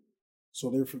them, so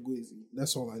they're fugazi.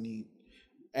 That's all I need.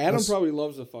 Adam probably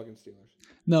loves the fucking Steelers.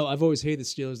 No, I've always hated the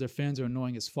Steelers. Their fans are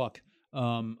annoying as fuck.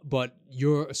 But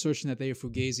your assertion that they are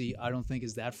fugazi, I don't think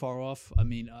is that far off. I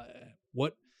mean,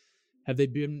 what have they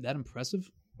been that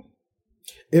impressive?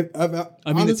 The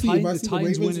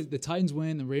Titans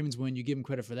win, the Ravens win. You give them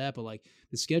credit for that, but like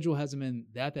the schedule hasn't been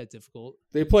that difficult.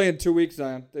 They play in 2 weeks,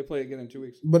 Zion. They play again in 2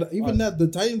 weeks. But even the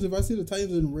Titans. If I see the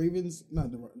Titans and Ravens,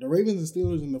 not the Ravens and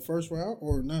Steelers in the first round,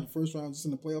 or not the first round, just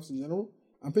in the playoffs in general,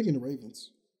 I'm picking the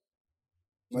Ravens.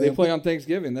 They play on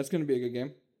Thanksgiving. That's going to be a good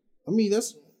game. I mean,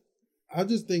 I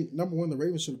just think number one, the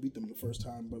Ravens should have beat them the first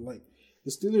time, but like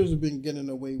the Steelers have been getting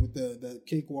away with that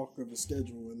cakewalk of a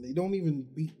schedule, and they don't even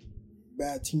beat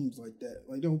bad teams like that.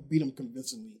 Like, don't beat them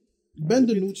convincingly. Ben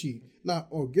DiNucci,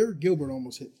 Garrett Gilbert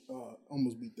almost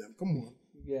beat them. Come on.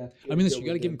 Yeah. I mean, you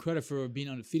got to give them credit for being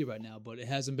undefeated right now, but it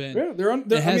hasn't been. Yeah,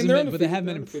 they haven't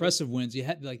been impressive wins. They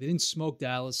didn't smoke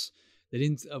Dallas. They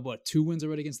didn't 2 wins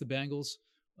already against the Bengals.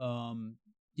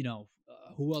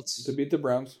 Who else? To beat the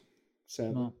Browns.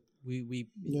 Sadly. Well,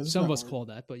 some of us call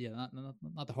that, but yeah,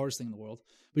 not the hardest thing in the world.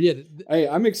 But yeah, hey,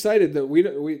 I'm excited that we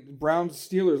Browns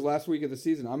Steelers last week of the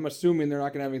season. I'm assuming they're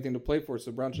not going to have anything to play for,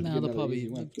 so Browns should get another easy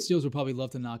win. Steelers would probably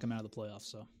love to knock them out of the playoffs.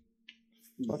 So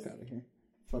fuck out of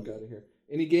here.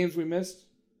 Any games we missed?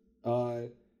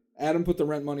 Adam put the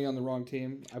rent money on the wrong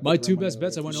team. My 2 best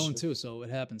bets, I went 0-2, so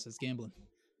it happens. It's gambling.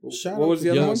 What was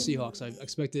the other one? Seahawks. I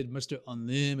expected Mr.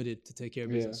 Unlimited to take care of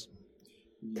business.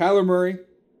 Yeah. Kyler Murray.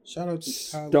 Shout out to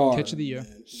Star. Kyler. Catch of the year.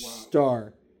 Wow.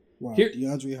 Star. Wow.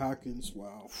 DeAndre Hopkins.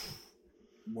 Wow.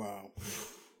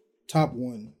 Top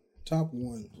one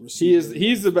receiver.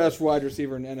 He's the best wide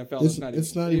receiver in the NFL.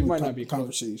 It's not even a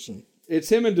conversation. It's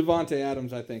him and Devontae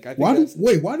Adams, I think. Why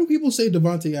do people say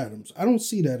Devontae Adams? I don't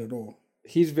see that at all.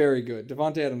 He's very good.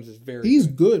 Devontae Adams is very He's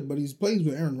good, but he plays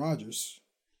with Aaron Rodgers.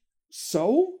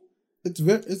 So? It's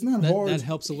not hard. That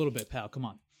helps a little bit, pal. Come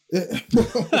on.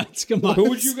 Come on. Who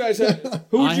would you guys have? At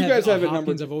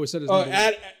number? I've always said his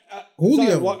number.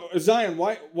 Julio. Zion.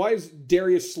 Why is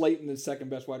Darius Slayton the second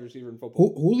best wide receiver in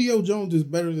football? Julio Jones is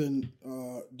better than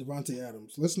Devontae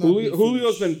Adams. Let's not.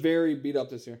 Julio's been very beat up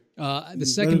this year. The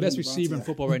second best receiver in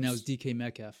football right now is DK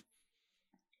Metcalf.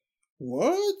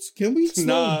 What? Can we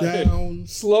slow down?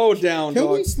 Slow down. Can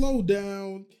we slow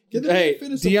down? Hey,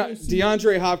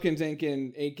 DeAndre Hopkins ain't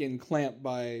getting clamped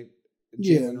by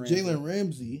Jalen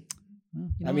Ramsey.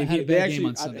 I mean, they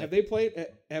actually have they played?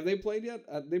 Have they played yet?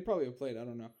 They probably have played. I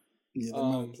don't know. Yeah, they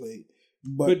might have played.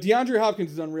 But DeAndre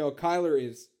Hopkins is unreal. Kyler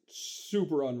is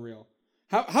super unreal.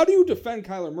 How do you defend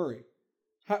Kyler Murray?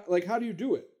 How do you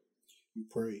do it? You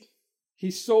pray.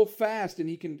 He's so fast and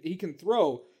he can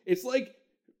throw. It's like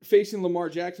facing Lamar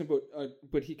Jackson,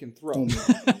 but he can throw.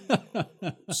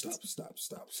 Stop.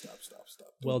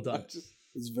 Well done.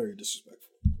 It's very disrespectful.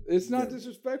 It's not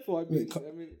disrespectful. I mean,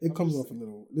 it comes off a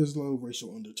little. There's a little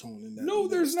racial undertone in that. No,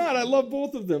 there's not. I love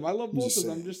both of them. I'm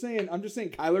just saying.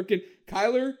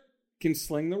 Kyler can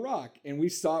sling the rock. And we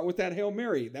saw it with that Hail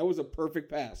Mary. That was a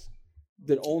perfect pass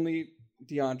that only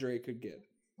DeAndre could get.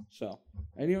 So,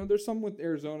 and there's some with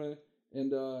Arizona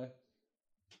and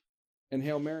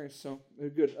Hail Mary. So they're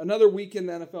good. Another week in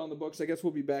the NFL in the books. I guess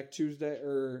we'll be back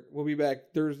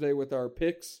Thursday with our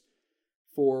picks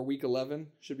for week 11.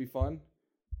 Should be fun.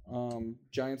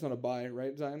 Giants on a bye,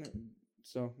 right, Zion?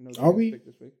 So no pick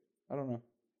this week. I don't know.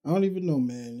 I don't even know,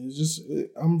 man. It's just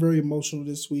I'm very emotional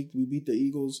this week. We beat the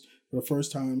Eagles for the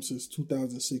first time since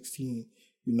 2016.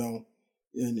 And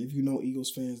if you know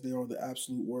Eagles fans, they are the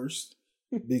absolute worst,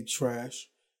 big trash.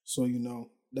 So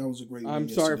that was a great. I'm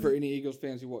sorry for any Eagles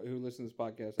fans who listen to this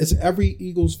podcast. It's every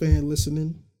Eagles fan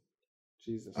listening.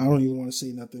 Jesus, I don't even want to say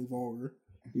nothing vulgar.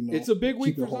 It's a big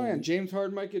week for Zion. James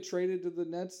Harden might get traded to the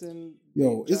Nets, and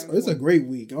it's a great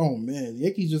week. Oh man, the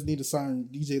Yankees just need to sign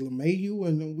DJ LeMahieu,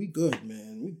 and then we good,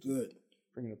 man. We good.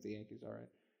 Bringing up the Yankees, all right.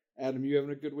 Adam, you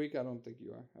having a good week? I don't think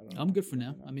you are. I'm good for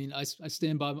now. I mean, I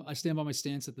stand by my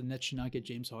stance that the Nets should not get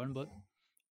James Harden, but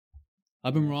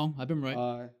I've been wrong. I've been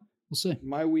right. We'll see.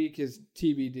 My week is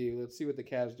TBD. Let's see what the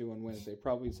Cavs do on Wednesday.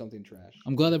 Probably something trash.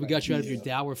 I'm glad that we got you out of your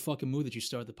dour fucking mood that you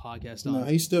started the podcast on. No,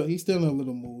 he's still in a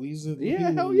little mood.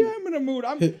 Hell yeah, I'm in a mood.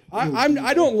 I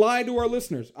don't lie to our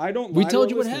listeners. I don't. We lie told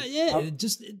to you our what happened.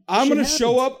 I'm gonna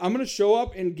show up. I'm gonna show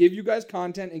up and give you guys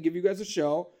content and give you guys a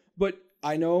show. But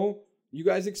I know you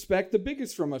guys expect the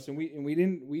biggest from us, and we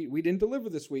didn't deliver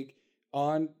this week.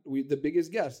 The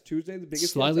biggest guest Tuesday, the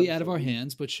biggest slightly out of our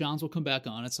hands, but Shans will come back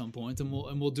on at some point, and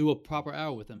we'll do a proper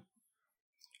hour with him.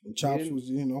 And Chopz was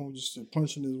just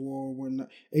punching his wall when.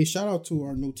 Hey, shout out to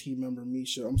our new team member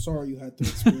Misha. I'm sorry you had to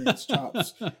experience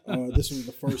Chopz. This was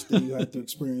the first day you had to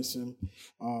experience him.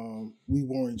 We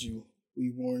warned you. We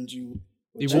warned you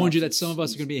that some of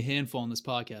us are going to be a handful on this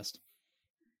podcast.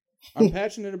 I'm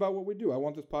passionate about what we do. I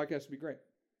want this podcast to be great.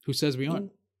 Who says we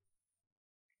aren't?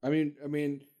 I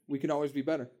mean. We can always be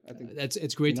better. I think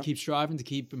it's great to keep striving, to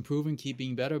keep improving, keep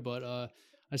being better, but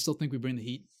I still think we bring the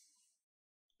heat.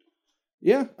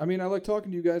 Yeah, I mean, I like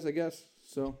talking to you guys, I guess.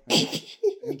 So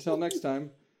until next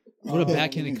time. What a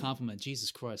backhanded compliment.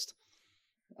 Jesus Christ.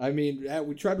 I mean,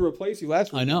 we tried to replace you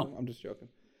last week. I know. I'm just joking.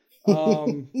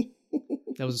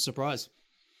 That was a surprise.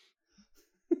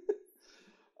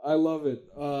 I love it.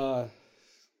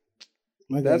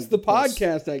 That's the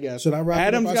podcast, I guess. Should I wrap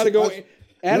Adam's got to go.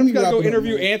 Adam's got to go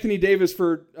interview Anthony Davis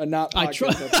for a not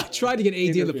podcast. I tried to get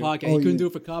AD on the podcast. He couldn't do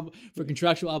it for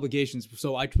contractual obligations.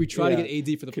 So we tried to get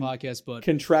AD for the podcast, but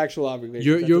contractual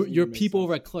obligations. Your people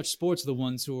over at Clutch Sports are the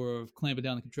ones who are clamping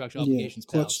down the contractual obligations.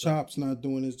 Clutch Chopz not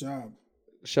doing his job.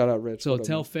 Shout out, Rich. So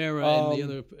tell Farrah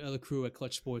and the other crew at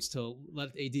Clutch Sports to let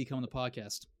AD come on the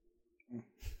podcast.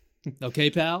 Okay,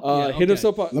 pal. Hit us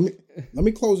up. Let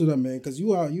me close it up, man, because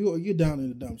you're down in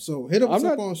the dumps. So hit us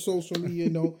up on social media.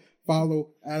 Follow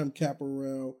Adam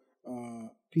Caparel,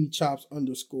 Chopz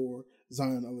 _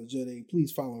 Zion Alajede.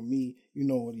 Please follow me. You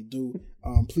know what he do.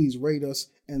 Please rate us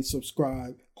and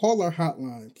subscribe. Call our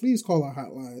hotline. Please call our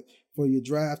hotline for your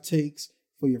draft takes,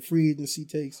 for your free agency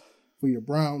takes, for your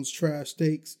Browns trash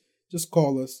takes. Just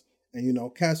call us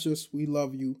and catch us. We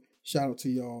love you. Shout out to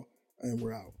y'all, and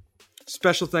we're out.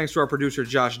 Special thanks to our producer,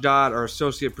 Josh Dodd, our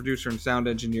associate producer and sound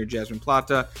engineer, Jasmine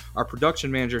Plata, our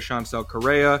production manager, Chancel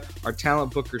Correa, our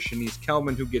talent booker, Shanice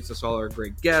Kelman, who gets us all our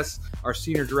great guests, our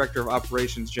senior director of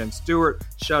operations, Jen Stewart.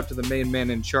 Shout out to the main man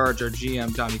in charge, our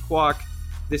GM, Donnie Kwok.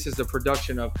 This is a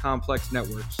production of Complex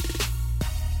Networks.